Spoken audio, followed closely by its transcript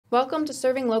Welcome to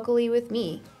Serving Locally with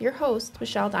me, your host,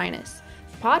 Michelle Dinas,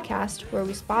 a podcast where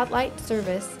we spotlight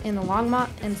service in the Longmont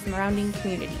and surrounding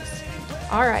communities.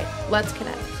 All right, let's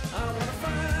connect.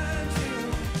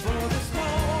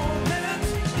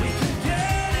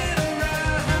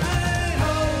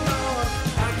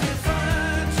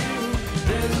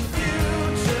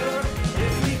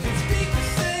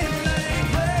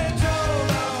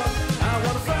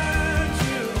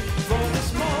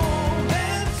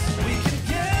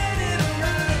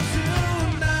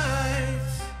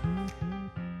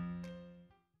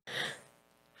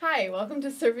 Hi, welcome to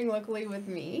Serving Locally with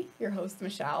me, your host,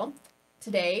 Michelle.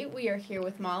 Today, we are here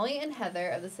with Molly and Heather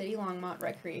of the City Longmont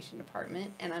Recreation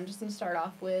Department, and I'm just going to start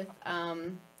off with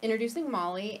introducing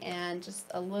Molly and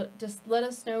just let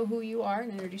us know who you are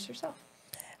and introduce yourself.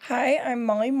 Hi, I'm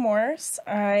Molly Morse.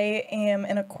 I am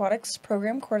an aquatics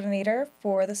program coordinator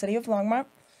for the City of Longmont.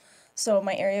 So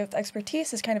my area of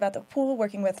expertise is kind of at the pool,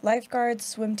 working with lifeguards,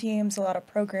 swim teams, a lot of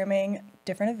programming,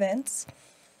 different events.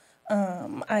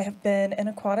 I have been in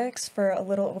aquatics for a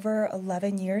little over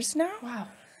 11 years now. Wow.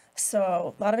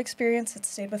 So a lot of experience. It's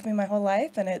stayed with me my whole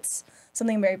life, and it's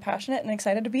something I'm very passionate and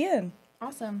excited to be in.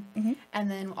 Awesome. Mm-hmm. And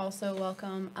then also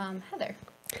welcome Heather.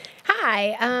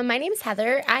 Hi, my name is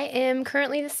Heather. I am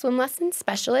currently the swim lesson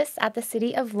specialist at the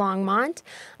City of Longmont,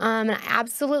 and I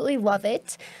absolutely love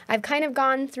it. I've kind of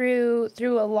gone through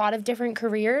a lot of different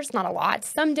careers, not a lot,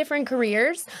 some different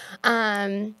careers,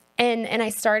 and I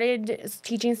started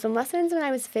teaching swim lessons when I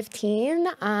was 15,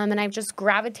 and I've just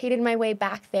gravitated my way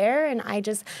back there, and I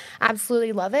just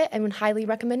absolutely love it and would highly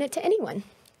recommend it to anyone.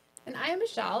 And I am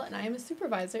Michelle, and I am a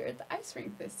supervisor at the ice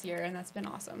rink this year, and that's been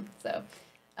awesome. So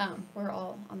we're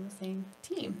all on the same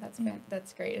team.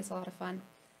 That's great. It's a lot of fun.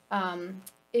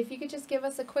 If you could just give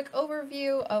us a quick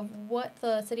overview of what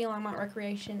the City of Longmont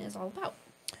Recreation is all about.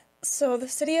 So the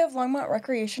City of Longmont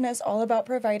Recreation is all about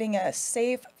providing a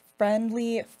safe,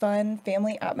 friendly, fun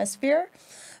family atmosphere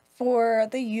for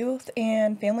the youth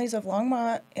and families of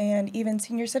Longmont, and even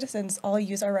senior citizens all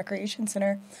use our recreation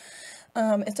center.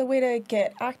 It's a way to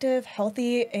get active,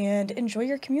 healthy, and enjoy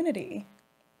your community.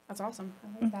 That's awesome.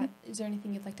 I like that. Is there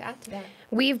anything you'd like to add to that?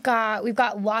 We've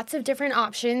got lots of different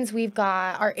options. We've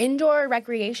got our indoor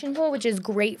recreation pool, which is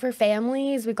great for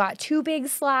families. We've got 2 big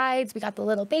slides. We got the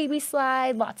little baby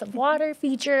slide, lots of water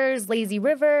features, lazy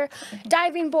river,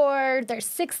 diving board. There's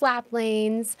 6 lap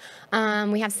lanes.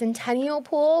 We have Centennial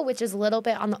Pool, which is a little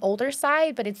bit on the older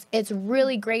side, but it's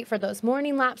really great for those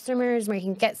morning lap swimmers where you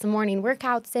can get some morning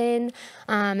workouts in.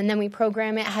 And then we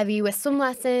program it heavy with swim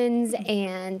lessons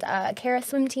and Kara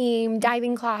swim team,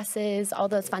 diving classes, all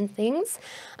those fun things.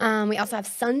 We also have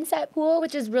Sunset Pool,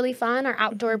 which is really fun. Our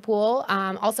outdoor pool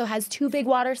also has 2 big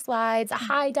water slides, a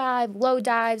high dive, low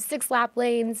dive, 6 lap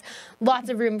lanes, lots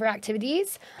of room for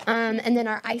activities. And then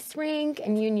our ice rink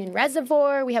and Union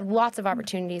Reservoir. We have lots of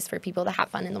opportunities for people to have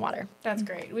fun in the water. That's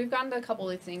great. We've gone to a couple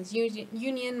of things.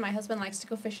 Union, my husband likes to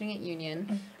go fishing at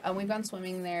Union. We've gone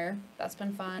swimming there. That's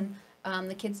been fun.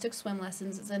 The kids took swim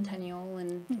lessons at Centennial,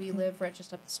 and we live right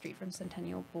just up the street from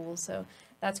Centennial Pool, so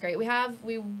that's great.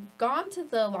 We've gone to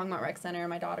the Longmont Rec Center, and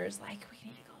my daughter's like, we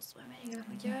need to go swimming, and I'm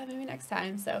like, yeah, maybe next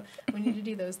time, so we need to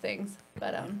do those things.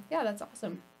 But yeah, that's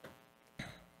awesome.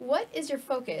 What is your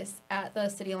focus at the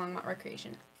City of Longmont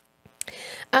Recreation?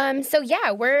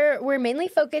 We're mainly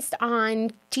focused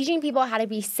on teaching people how to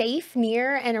be safe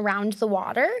near and around the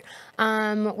water.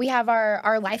 We have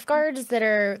our lifeguards that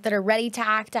are ready to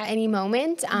act at any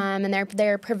moment, and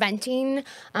they're preventing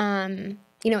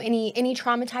any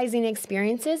traumatizing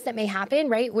experiences that may happen,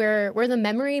 right? We're the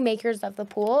memory makers of the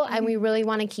pool, and we really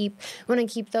want to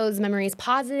keep those memories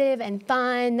positive and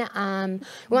fun.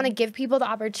 We want to give people the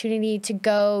opportunity to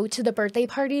go to the birthday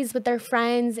parties with their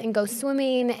friends and go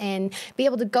swimming and be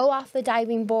able to go off the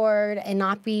diving board and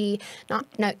not be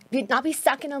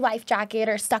stuck in a life jacket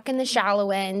or stuck in the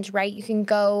shallow end, right? You can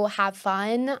go have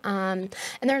fun. And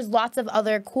there's lots of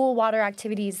other cool water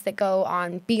activities that go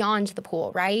on beyond the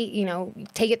pool, right?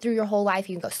 Take it through your whole life.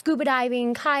 You can go scuba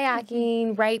diving,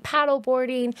 kayaking, right? Paddle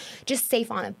boarding, just safe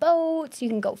on a boat. You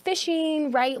can go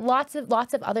fishing, right? Lots of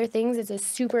other things. It's a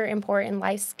super important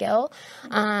life skill.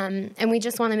 And we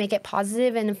just want to make it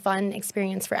positive and a fun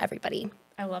experience for everybody.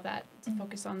 I love that. To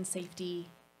focus on safety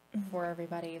for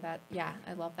everybody.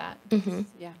 I love that.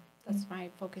 Yeah. That's my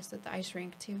focus at the ice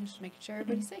rink, too, just making sure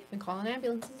everybody's safe and calling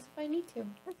ambulances if I need to.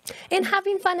 And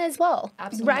having fun as well.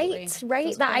 Absolutely.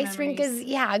 Right? The ice rink is,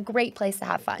 a great place to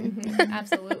have fun.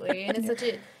 Absolutely. And it's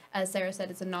such as Sarah said,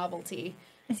 it's a novelty.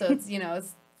 So it's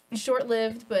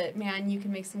short-lived, but, man, you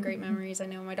can make some great memories. I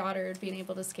know my daughter being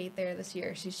able to skate there this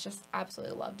year, she's just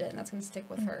absolutely loved it, and that's going to stick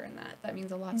with her, and that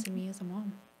means a lot to me as a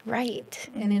mom. Right.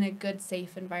 And in a good,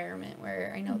 safe environment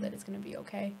where I know that it's going to be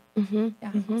okay. Mm-hmm.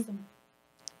 Yeah, Mm-hmm. awesome.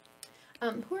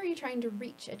 Who are you trying to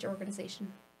reach at your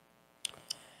organization?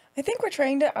 I think we're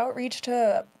trying to outreach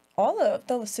to all of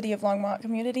the city of Longmont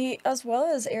community as well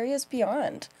as areas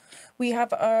beyond. We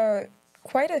have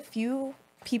quite a few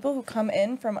people who come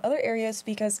in from other areas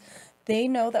because they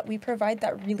know that we provide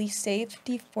that really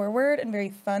safety forward and very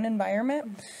fun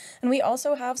environment. And we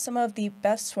also have some of the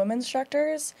best swim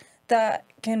instructors that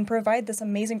can provide this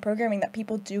amazing programming that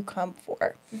people do come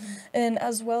for. And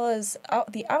as well as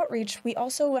the outreach, we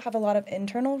also have a lot of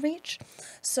internal reach.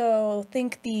 So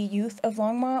think the youth of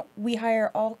Longmont, we hire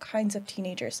all kinds of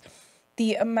teenagers.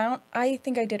 The amount, I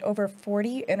think I did over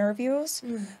 40 interviews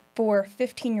for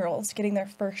 15-year-olds getting their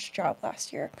first job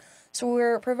last year. So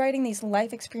we're providing these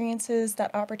life experiences,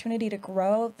 that opportunity to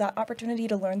grow, that opportunity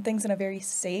to learn things in a very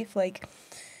safe, like,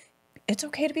 it's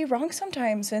okay to be wrong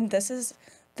sometimes, and this is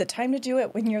the time to do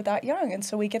it when you're that young. And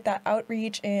so we get that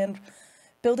outreach and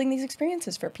building these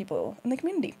experiences for people in the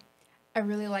community. I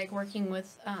really like working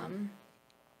with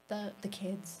the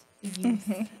kids, the youth.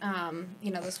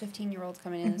 You know, those 15-year-olds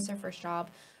coming in, it's their first job.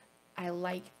 I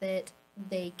like that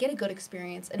they get a good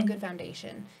experience and a good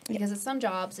foundation, because at some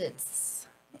jobs it's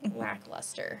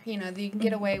lackluster. You know, you can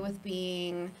get away with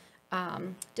being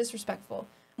disrespectful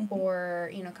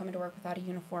or, you know, coming to work without a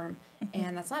uniform,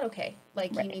 and that's not okay.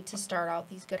 Like, you need to start out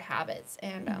these good habits,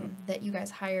 and that you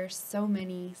guys hire so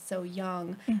many so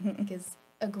young is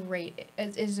a great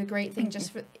thing,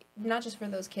 just for not just for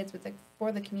those kids, but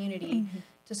for the community,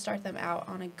 to start them out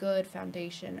on a good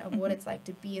foundation of what it's like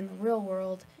to be in the real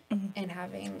world and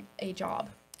having a job,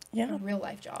 a real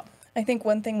life job. I think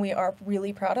one thing we are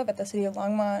really proud of at the City of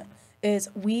Longmont is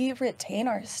we retain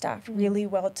our staff really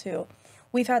well too.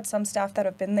 We've had some staff that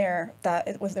have been there that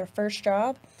it was their first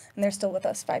job and they're still with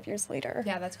us 5 years later.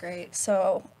 Yeah, that's great.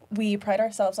 So we pride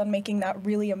ourselves on making that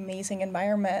really amazing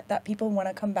environment that people want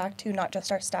to come back to, not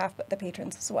just our staff, but the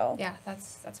patrons as well. Yeah,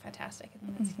 that's fantastic.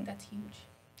 I mean, that's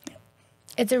huge.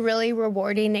 It's a really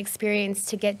rewarding experience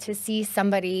to get to see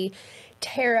somebody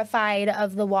terrified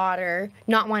of the water,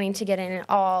 not wanting to get in at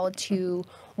all, to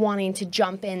wanting to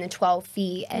jump in the 12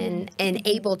 feet and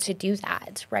able to do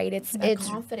that, right? It's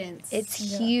confidence.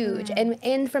 It's huge.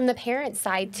 And from the parent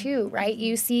side too, right?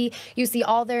 You see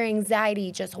all their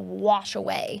anxiety just wash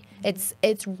away.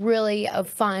 It's really a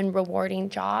fun, rewarding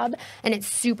job, and it's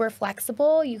super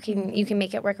flexible. You can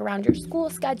make it work around your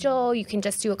school schedule. You can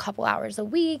just do a couple hours a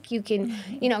week. You can,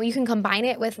 you can combine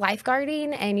it with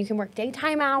lifeguarding, and you can work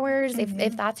daytime hours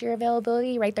if that's your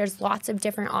availability, right? There's lots of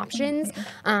different options.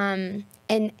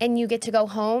 And you get to go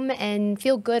home and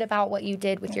feel good about what you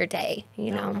did with your day,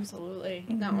 you know? Absolutely.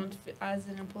 No, as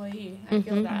an employee, I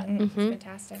feel that. It's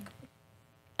fantastic.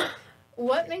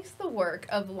 What makes the work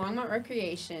of Longmont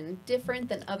Recreation different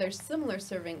than other similar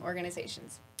serving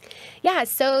organizations? Yeah,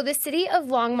 so the city of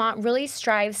Longmont really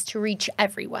strives to reach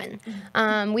everyone.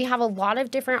 We have a lot of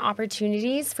different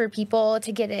opportunities for people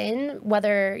to get in,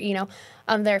 whether,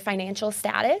 of their financial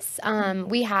status.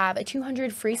 We have a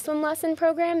 200 free swim lesson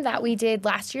program that we did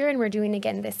last year and we're doing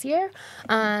again this year.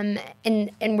 And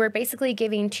we're basically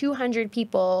giving 200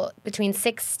 people between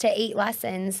 6 to 8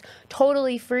 lessons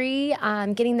totally free,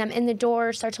 getting them in the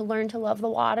door, start to learn to love the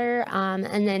water.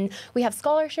 And then we have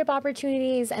scholarship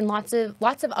opportunities and lots of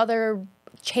other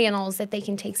channels that they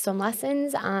can take swim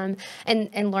lessons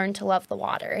and learn to love the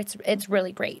water. It's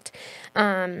really great.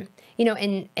 And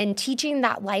teaching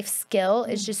that life skill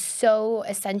is just so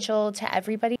essential to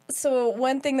everybody. So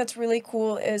one thing that's really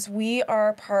cool is we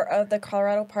are part of the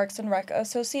Colorado Parks and Rec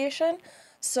Association.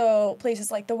 So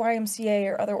places like the YMCA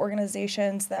or other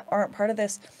organizations that aren't part of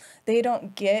this, they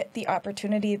don't get the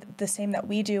opportunity the same that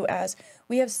we do, as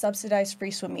we have subsidized free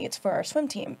swim meets for our swim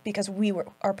team because we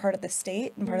are part of the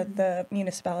state and part of the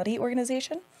municipality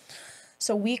organization.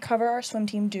 So we cover our swim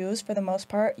team dues for the most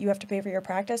part. You have to pay for your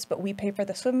practice, but we pay for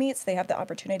the swim meets. They have the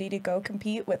opportunity to go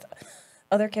compete with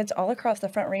other kids all across the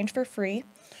Front Range for free.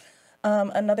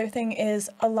 Another thing is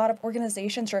a lot of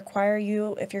organizations require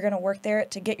you, if you're going to work there,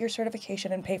 to get your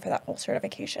certification and pay for that whole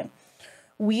certification.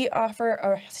 We offer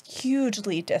a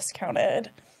hugely discounted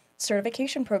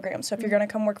certification program. So if you're going to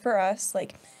come work for us,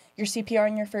 like your CPR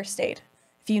and your first aid,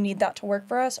 if you need that to work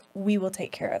for us, we will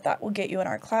take care of that. We'll get you in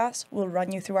our class, we'll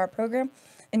run you through our program,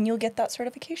 and you'll get that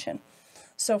certification.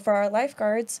 So for our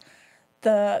lifeguards,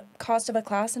 the cost of a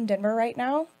class in Denver right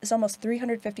now is almost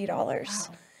 $350.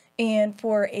 Wow. And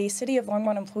for a City of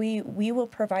Longmont employee, we will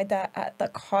provide that at the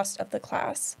cost of the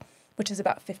class, which is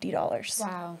about $50.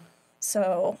 Wow.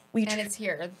 So and it's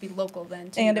here. It'd be local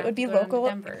then, too. And it would be local.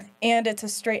 Denver. And it's a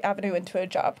straight avenue into a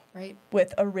job. Right.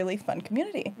 With a really fun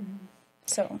community.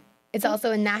 So. It's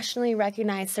also a nationally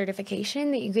recognized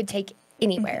certification that you could take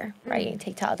anywhere, right?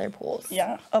 Take to other pools.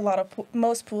 Yeah,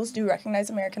 most pools do recognize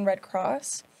American Red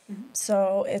Cross.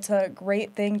 So it's a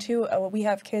great thing too. We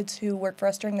have kids who work for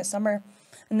us during the summer,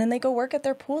 and then they go work at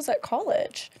their pools at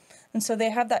college. And so they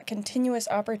have that continuous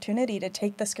opportunity to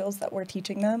take the skills that we're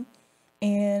teaching them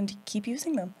and keep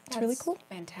using them. It's really cool.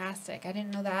 Fantastic. I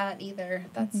didn't know that either.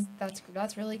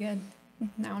 That's really good.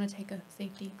 I want to take a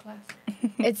safety class.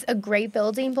 It's a great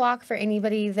building block for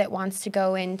anybody that wants to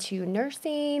go into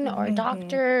nursing or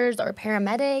doctors or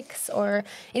paramedics or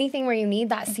anything where you need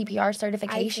that CPR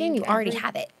certification. You already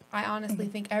have it. I honestly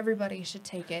think everybody should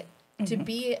take it to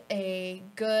be a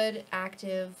good,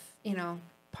 active,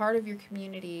 part of your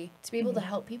community, to be able to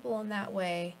help people in that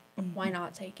way. Why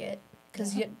not take it?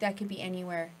 Because that could be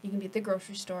anywhere. You can be at the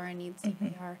grocery store and need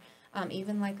CPR.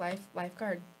 Even like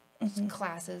lifeguard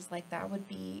classes like that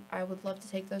I would love to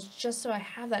take those just so I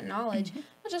have that knowledge,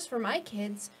 not just for my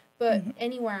kids, but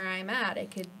anywhere I'm at,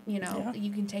 it could,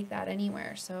 you can take that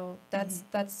anywhere. So that's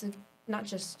not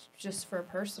just for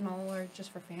personal or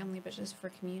just for family, but just for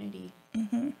community.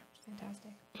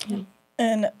 Fantastic. Yeah.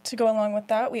 And to go along with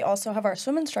that, we also have our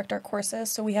swim instructor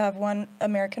courses. So we have one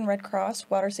American Red Cross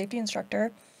water safety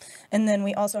instructor, and then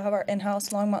we also have our in-house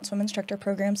Longmont swim instructor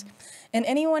programs. And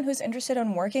anyone who's interested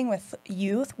in working with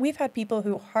youth, we've had people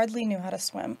who hardly knew how to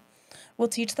swim. We'll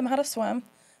teach them how to swim,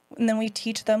 and then we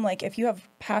teach them, like, if you have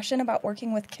passion about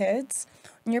working with kids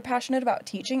and you're passionate about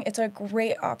teaching, it's a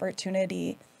great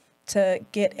opportunity to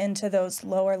get into those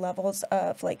lower levels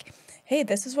of, like, hey,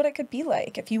 this is what it could be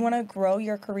like. If you want to grow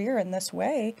your career in this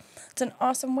way, it's an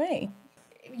awesome way.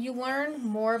 You learn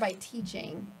more by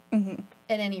teaching at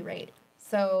any rate.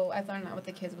 So I've learned that with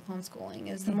the kids with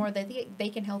homeschooling, is the more they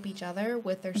can help each other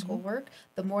with their schoolwork,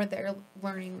 the more they're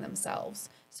learning themselves.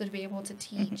 So to be able to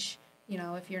teach,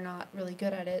 if you're not really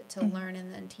good at it, to learn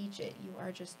and then teach it, you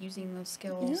are just using those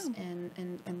skills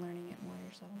and learning it more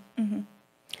yourself.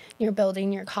 You're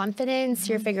building your confidence.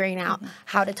 You're figuring out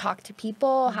how to talk to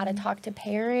people, how to talk to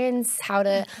parents, how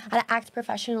to act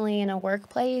professionally in a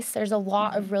workplace. There's a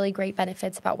lot of really great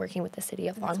benefits about working with the city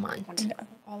of Longmont. Yeah.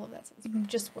 All of that sounds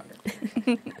just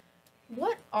wonderful.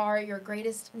 What are your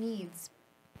greatest needs?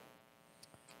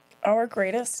 Our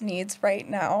greatest needs right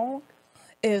now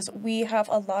is we have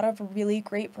a lot of really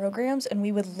great programs, and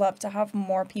we would love to have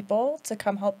more people to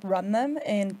come help run them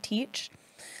and teach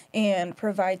and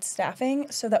provide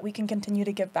staffing so that we can continue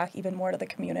to give back even more to the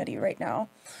community right now.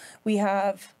 We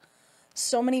have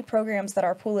so many programs that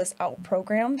our pool is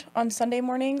out-programmed on Sunday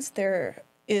mornings. There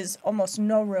is almost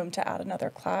no room to add another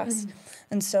class.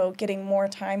 And so getting more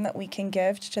time that we can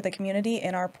give to the community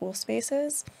in our pool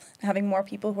spaces, having more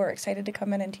people who are excited to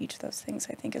come in and teach those things,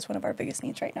 I think is one of our biggest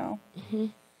needs right now.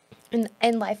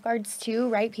 And lifeguards too,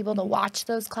 right? People to watch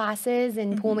those classes,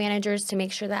 and pool managers to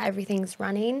make sure that everything's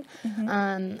running.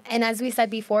 And as we said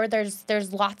before,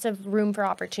 there's lots of room for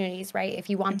opportunities, right? If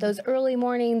you want those early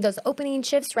morning, those opening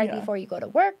shifts right before you go to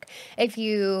work, if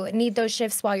you need those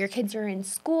shifts while your kids are in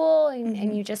school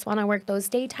and you just want to work those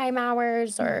daytime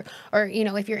hours, or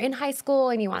if you're in high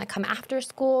school and you want to come after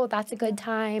school, that's a good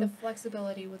time. The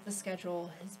flexibility with the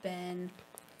schedule has been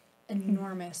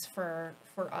enormous for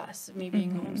us, me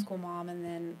being a homeschool mom, and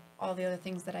then all the other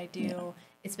things that I do.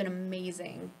 It's been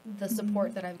amazing, the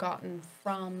support that I've gotten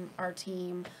from our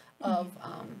team of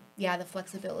the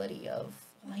flexibility of,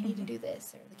 well, I need to do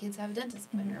this, or the kids have a dentist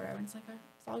appointment, or whatever. And it's like,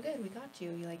 it's all good, we got you.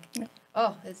 You're like,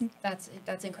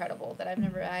 that's incredible that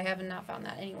I have not found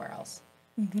that anywhere else.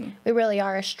 We really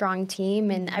are a strong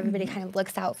team, and everybody kind of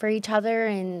looks out for each other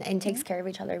and takes care of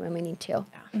each other when we need to.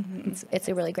 It's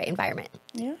a really great environment.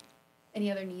 Any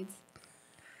other needs?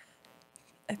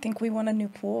 I think we want a new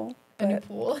pool. A new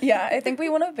pool? Yeah, I think we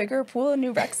want a bigger pool, a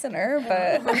new rec center,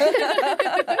 but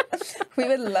we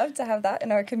would love to have that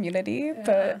in our community.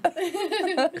 But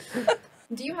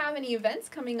do you have any events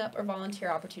coming up or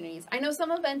volunteer opportunities? I know some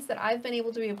events that I've been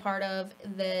able to be a part of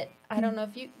that I don't know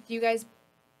if you guys.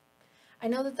 I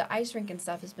know that the ice rink and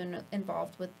stuff has been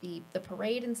involved with the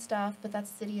parade and stuff, but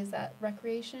that's city, is that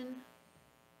recreation?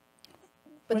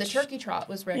 But the turkey trot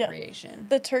was recreation.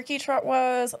 The turkey trot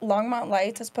was Longmont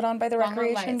Lights, is put on by the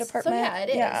recreation department. So it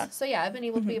is. So I've been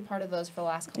able to be a part of those for the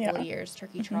last couple of years,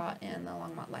 turkey trot and the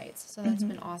Longmont Lights. So that's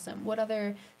been awesome. What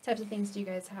other types of things do you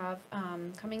guys have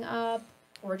coming up,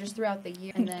 or just throughout the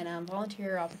year? And then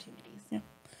volunteer opportunities.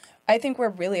 I think we're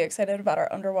really excited about our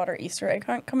underwater Easter egg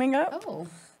hunt coming up.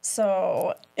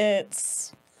 So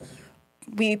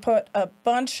we put a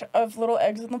bunch of little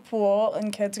eggs in the pool,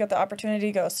 and kids get the opportunity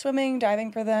to go swimming, diving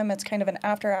for them. It's kind of an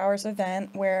after-hours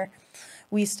event where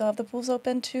we still have the pools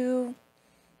open to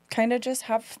kind of just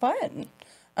have fun.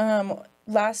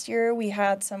 last year we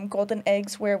had some golden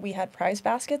eggs where we had prize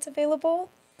baskets available.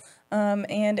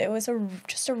 And it was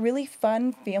just a really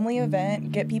fun family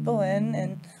event, get people in,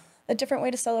 and a different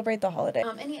way to celebrate the holiday.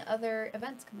 Any other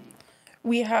events coming up?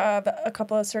 We have a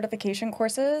couple of certification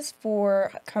courses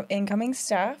for incoming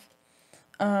staff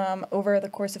over the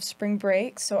course of spring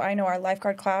break. So I know our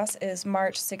lifeguard class is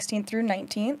March 16th through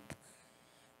 19th.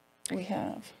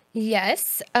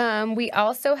 Yes. We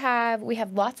also have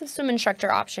lots of swim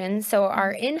instructor options. So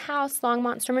our in-house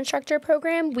Longmont swim instructor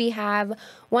program, we have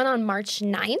one on March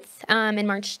 9th and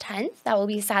March 10th. That will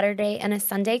be Saturday and a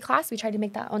Sunday class. We tried to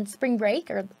make that on spring break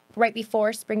or right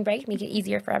before spring break, make it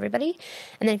easier for everybody.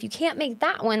 And then if you can't make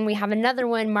that one, we have another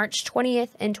one March 20th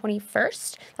and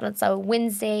 21st. That's a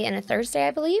Wednesday and a Thursday,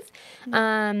 I believe.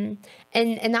 And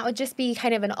that would just be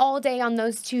kind of an all day on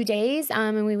those 2 days.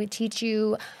 And we would teach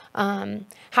you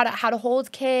how to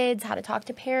hold kids, how to talk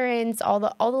to parents, all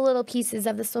the little pieces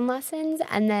of the swim lessons.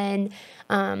 And then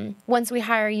once we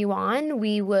hire you on,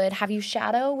 we would have you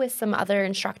shadow with some other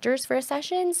instructors for a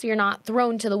session, so you're not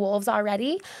thrown to the wolves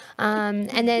already.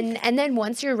 And then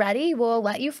once you're ready, we'll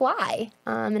let you fly.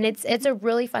 And it's a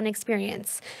really fun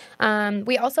experience.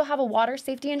 We also have a water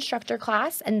safety instructor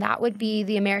class, and that would be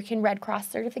the American Red Cross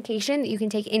certification that you can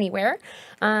take anywhere.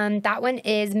 That one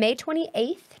is May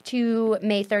 28th to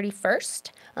May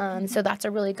 31st. So that's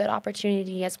a really good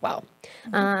opportunity as well.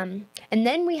 And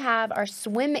then we have our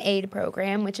swim aid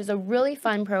program, which is a really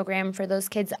fun program for those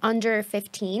kids under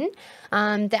 15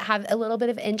 that have a little bit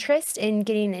of interest in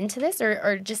getting into this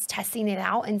or just testing it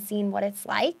out and seeing what it's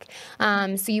like.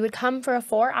 So you would come for a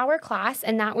 4-hour class,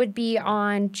 and that would be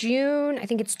on June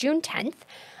 10th.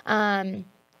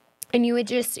 And you would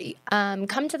just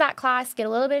come to that class, get a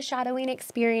little bit of shadowing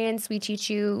experience. We teach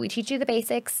you the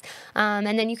basics,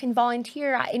 and then you can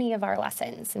volunteer at any of our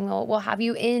lessons. And we'll have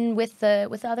you in with the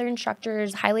other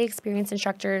instructors, highly experienced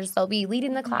instructors. They'll be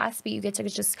leading the class, but you get to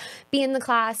just be in the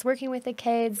class, working with the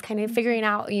kids, kind of figuring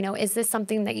out, is this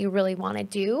something that you really want to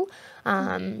do?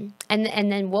 And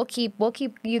then we'll keep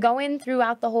you going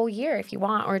throughout the whole year if you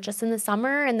want, or just in the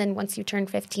summer. And then once you turn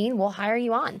 15, we'll hire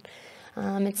you on.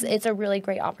 It's a really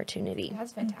great opportunity.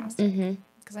 That's fantastic.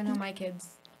 Because I know my kids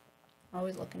are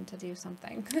always looking to do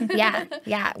something. Yeah.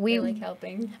 We like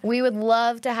helping. We would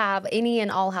love to have any and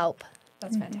all help.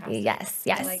 That's fantastic. Yes.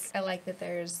 I like that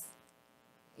there's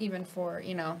even for,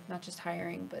 not just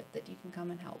hiring, but that you can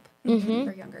come and help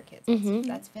for younger kids.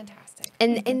 That's fantastic.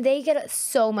 And they get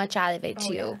so much out of it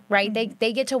too, right?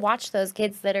 They get to watch those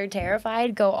kids that are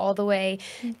terrified go all the way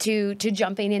to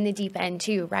jumping in the deep end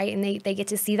too, right? And they get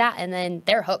to see that, and then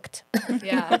they're hooked.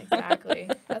 Yeah, exactly.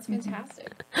 That's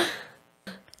fantastic.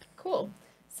 Cool.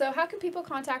 So how can people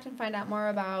contact and find out more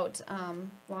about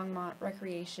Longmont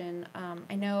Recreation?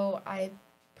 I know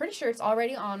pretty sure it's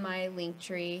already on my link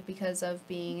tree because of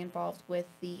being involved with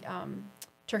the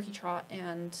turkey trot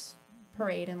and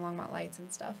parade and Longmont lights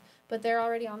and stuff. But they're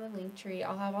already on the link tree.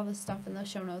 I'll have all this stuff in the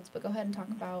show notes, but go ahead and talk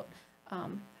about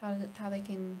how they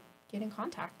can get in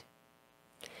contact.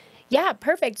 Yeah,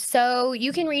 perfect. So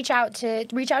you can reach out to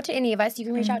any of us. You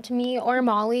can reach out to me or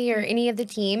Molly or any of the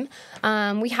team.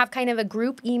 We have kind of a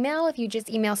group email. If you just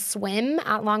email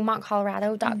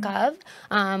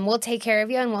swim@longmontcolorado.gov, we'll take care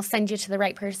of you and we'll send you to the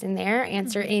right person there,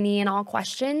 answer any and all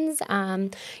questions.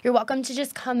 You're welcome to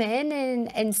just come in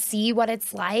and see what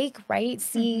it's like, right?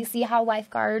 See how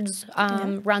lifeguards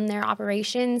run their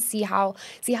operations, see how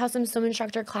some swim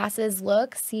instructor classes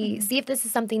look, see if this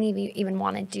is something you even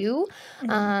want to do.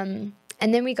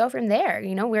 And then we go from there.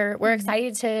 We're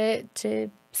excited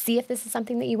to see if this is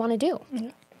something that you want to do.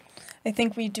 Yeah. I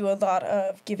think we do a lot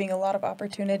of giving a lot of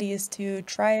opportunities to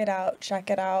try it out, check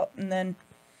it out, and then,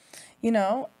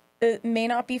 it may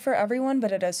not be for everyone,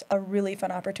 but it is a really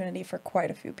fun opportunity for quite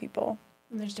a few people.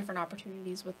 And there's different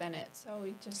opportunities within it, so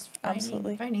we just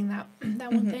Absolutely finding that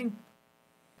one thing.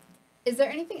 Is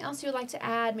there anything else you would like to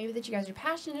add, maybe that you guys are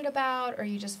passionate about, or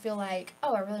you just feel like,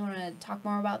 I really want to talk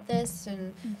more about this,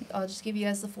 and I'll just give you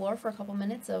guys the floor for a couple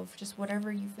minutes of just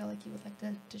whatever you feel like you would like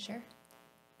to share?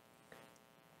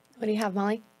 What do you have,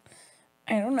 Molly?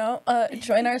 I don't know.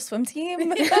 Join our swim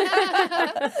team.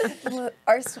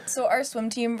 Our swim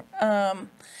team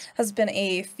has been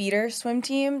a feeder swim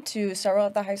team to several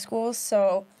of the high schools,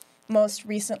 so most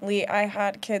recently, I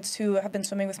had kids who have been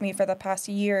swimming with me for the past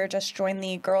year just join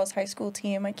the girls' high school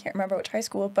team. I can't remember which high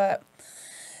school, but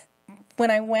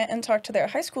when I went and talked to their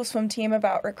high school swim team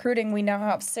about recruiting, we now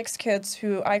have 6 kids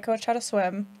who I coach how to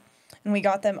swim, and we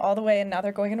got them all the way, and now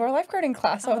they're going into our lifeguarding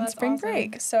class on spring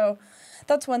break. So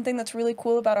that's one thing that's really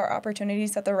cool about our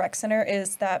opportunities at the rec center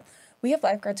is that we have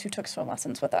lifeguards who took swim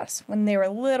lessons with us when they were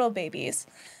little babies.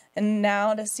 And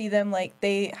now to see them, like,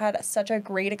 they had such a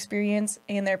great experience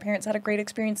and their parents had a great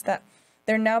experience that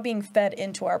they're now being fed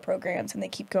into our programs and they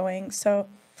keep going. So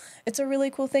it's a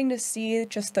really cool thing to see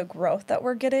just the growth that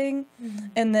we're getting.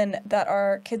 And then that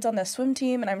our kids on the swim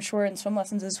team, and I'm sure in swim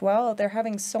lessons as well, they're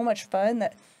having so much fun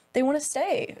that they want to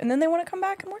stay and then they want to come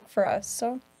back and work for us.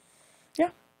 So yeah,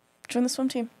 join the swim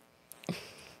team.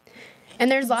 And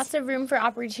there's lots of room for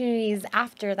opportunities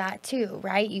after that too,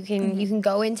 right? You can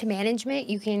go into management.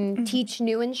 You can teach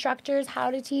new instructors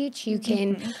how to teach. You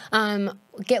can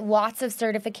get lots of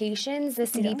certifications. The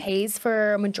city pays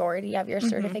for a majority of your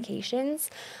certifications.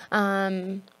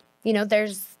 You know,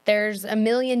 there's a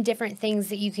million different things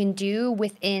that you can do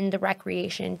within the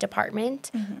recreation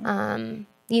department.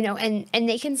 You know, and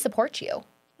they can support you.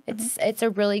 It's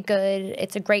a really good,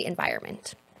 it's a great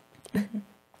environment.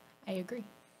 I agree.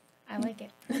 I like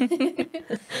it.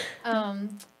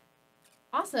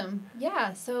 Awesome.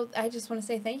 Yeah. So I just want to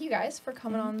say thank you guys for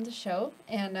coming on the show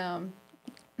and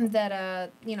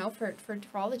that you know, for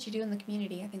all that you do in the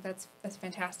community. I think that's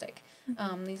fantastic.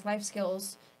 These life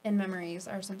skills and memories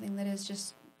are something that is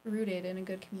just rooted in a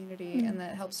good community and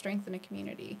that helps strengthen a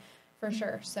community for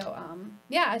sure. So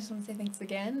yeah, I just want to say thanks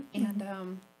again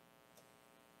and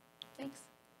thanks.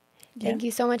 Thank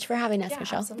you so much for having us, Yeah,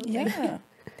 Michelle. absolutely. Yeah,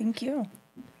 thank you.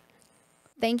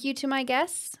 Thank you to my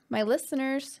guests, my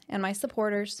listeners, and my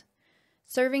supporters.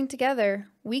 Serving together,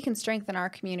 we can strengthen our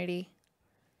community.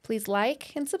 Please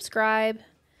like and subscribe.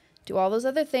 Do all those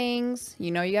other things. You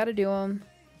know you got to do them.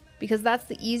 Because that's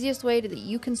the easiest way that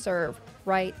you can serve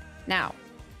right now.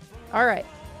 All right,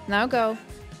 now go.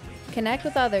 Connect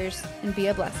with others and be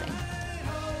a blessing.